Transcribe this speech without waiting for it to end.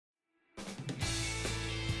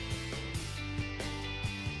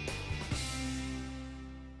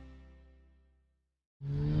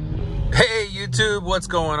YouTube, what's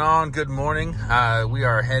going on? Good morning. We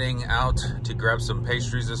are heading out to grab some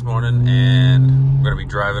pastries this morning, and we're going to be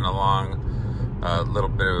driving along a little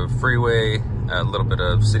bit of freeway, a little bit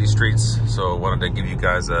of city streets. So I wanted to give you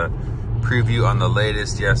guys a preview on the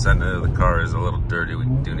latest. Yes, I know the car is a little dirty. We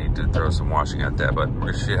do need to throw some washing at that, but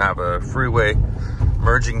we should have a freeway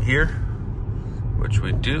merging here, which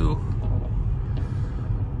we do.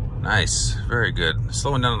 Nice, very good.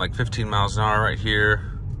 Slowing down to like 15 miles an hour right here.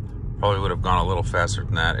 Probably would have gone a little faster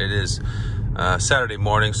than that. It is Saturday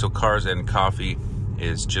morning, so Cars and Coffee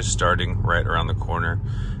is just starting right around the corner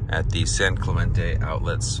at the San Clemente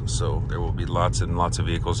outlets. So there will be lots and lots of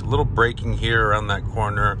vehicles. A little braking here around that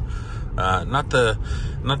corner. Not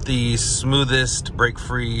the smoothest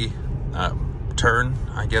brake-free turn,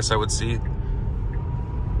 I guess I would see,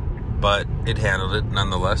 but it handled it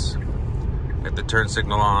nonetheless. Got the turn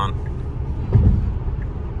signal on.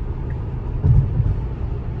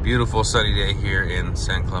 Beautiful sunny day here in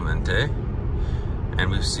San Clemente, and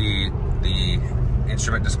we see the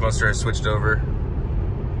instrument disclosure has switched over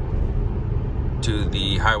to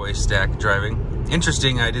the highway stack driving.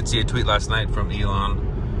 Interesting, I did see a tweet last night from Elon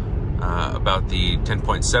about the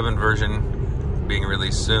 10.7 version being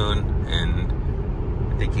released soon,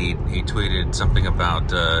 and I think he tweeted something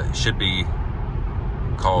about should be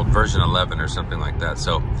called version 11 or something like that.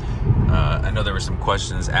 So I know there were some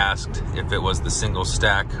questions asked if it was the single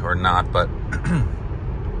stack or not, but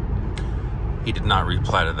he did not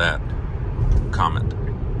reply to that comment.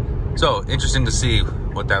 So interesting to see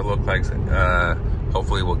what that looked like.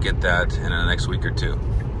 Hopefully we'll get that in the next week or two,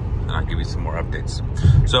 and I'll give you some more updates.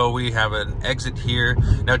 So we have an exit here.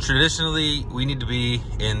 Now traditionally we need to be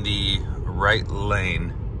in the right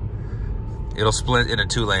lane. It'll split into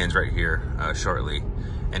 2 lanes right here shortly.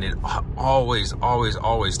 And it always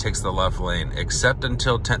takes the left lane, except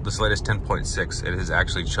until this latest 10.6. It has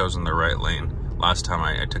actually chosen the right lane last time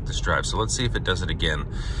I took this drive. So let's see if it does it again.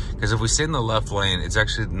 Because if we stay in the left lane, it's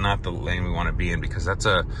actually not the lane we want to be in, because it's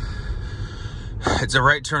a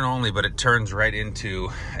right turn only, but it turns right into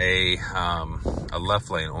a left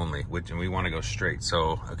lane only, and we want to go straight.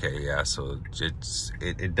 So okay, yeah, so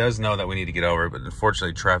it does know that we need to get over, but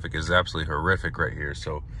unfortunately traffic is absolutely horrific right here,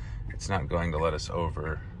 so it's not going to let us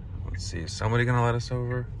over. Let's see, is somebody gonna let us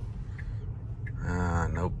over?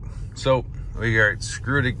 Nope. So we are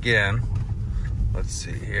screwed again. Let's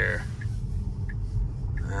see here.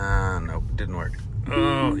 Nope, didn't work.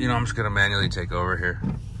 Oh, you know, I'm just gonna manually take over here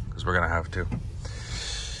because we're gonna have to.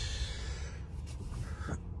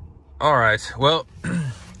 All right, well,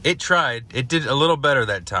 it tried. It did a little better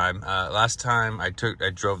that time. Last time I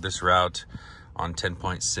drove this route on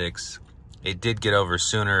 10.6. It did get over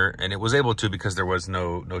sooner, and it was able to because there was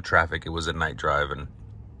no traffic. It was a night drive and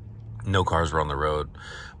no cars were on the road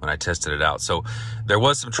when I tested it out. So there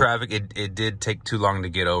was some traffic. It did take too long to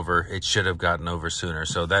get over. It should have gotten over sooner.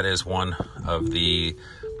 So that is one of the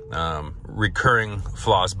recurring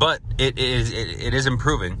flaws, but it is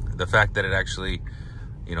improving. The fact that it actually,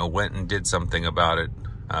 you know, went and did something about it,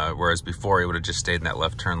 whereas before it would have just stayed in that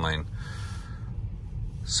left turn lane.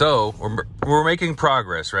 So we're making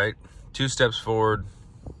progress, right? 2 steps forward.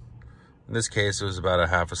 In this case, it was about a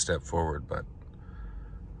half a step forward, but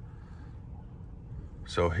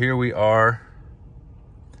so here we are.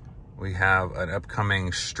 We have an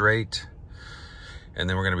upcoming straight, and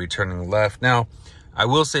then we're going to be turning left. Now, I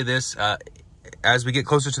will say this, as we get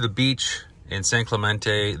closer to the beach in San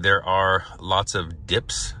Clemente, there are lots of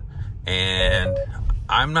dips, and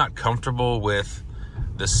I'm not comfortable with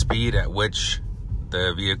the speed at which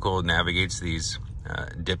the vehicle navigates these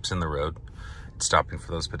dips in the road. It's stopping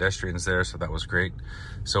for those pedestrians there, so that was great.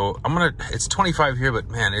 So it's 25 here, but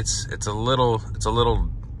man, it's a little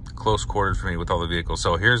close quartered for me with all the vehicles.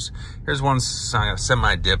 So here's one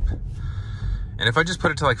semi dip, and if I just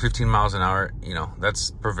put it to like 15 miles an hour, you know,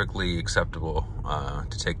 that's perfectly acceptable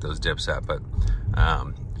to take those dips at. But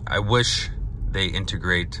I wish they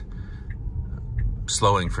integrate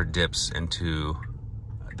slowing for dips into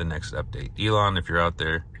the next update. Elon, if you're out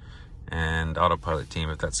there, and Autopilot team,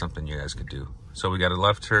 if that's something you guys could do. So we got a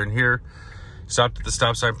left turn here, stopped at the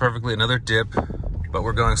stop sign perfectly, another dip, but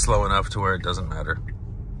we're going slow enough to where it doesn't matter.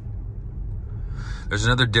 There's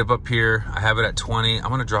another dip up here. I have it at 20. I'm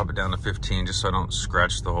gonna drop it down to 15 just so I don't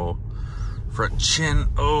scratch the whole front chin.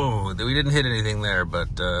 Oh, we didn't hit anything there, but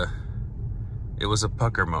it was a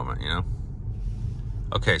pucker moment, you know?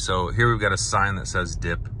 Okay, so here we've got a sign that says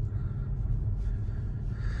dip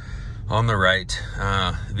on the right.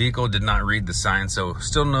 Vehicle did not read the sign, so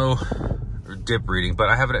still no dip reading, but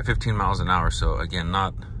I have it at 15 miles an hour. So again,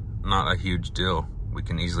 not a huge deal. We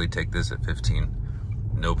can easily take this at 15,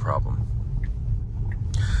 no problem.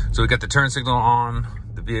 So we got the turn signal on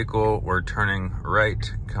the vehicle. We're turning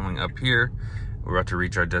right, coming up here. We're about to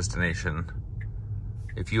reach our destination.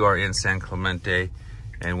 If you are in San Clemente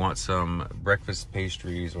and want some breakfast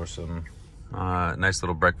pastries or some nice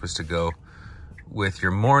little breakfast to go with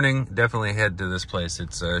your morning, definitely head to this place.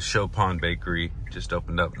 It's a Chopin Bakery, just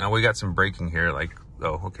opened up. Now we got some braking here, like,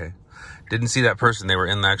 oh, okay. Didn't see that person. They were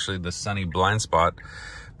in actually the sunny blind spot,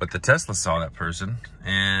 but the Tesla saw that person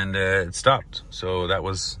and it stopped. So that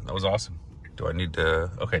was awesome. Do I need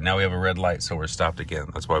to, okay, now we have a red light, so we're stopped again.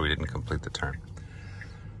 That's why we didn't complete the turn.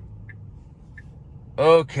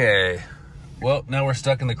 Okay, well, now we're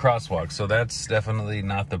stuck in the crosswalk, so that's definitely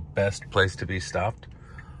not the best place to be stopped.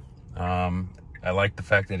 I like the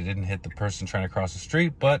fact that it didn't hit the person trying to cross the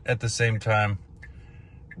street, but at the same time,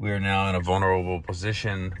 we are now in a vulnerable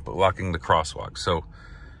position, blocking the crosswalk. So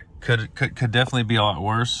could definitely be a lot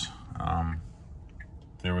worse.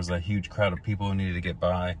 There was a huge crowd of people who needed to get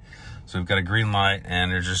by. So we've got a green light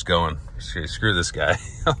and they're just going, screw this guy.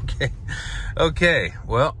 Okay,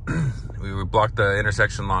 well, we blocked the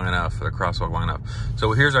intersection long enough, the crosswalk long enough.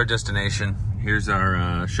 So here's our destination. Here's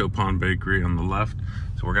our Chopin Bakery on the left.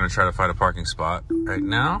 So we're gonna try to find a parking spot right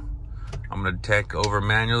now. I'm gonna take over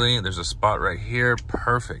manually. There's a spot right here.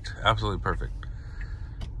 Perfect, absolutely perfect.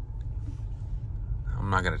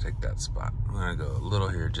 I'm not gonna take that spot. I'm gonna go a little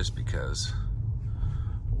here just because.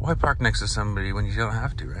 Why park next to somebody when you don't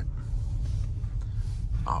have to, right?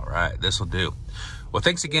 All right, this will do. Well,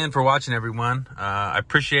 thanks again for watching, everyone. I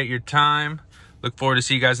appreciate your time. Look forward to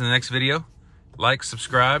see you guys in the next video. Like,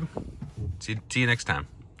 subscribe. See you next time.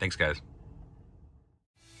 Thanks, guys.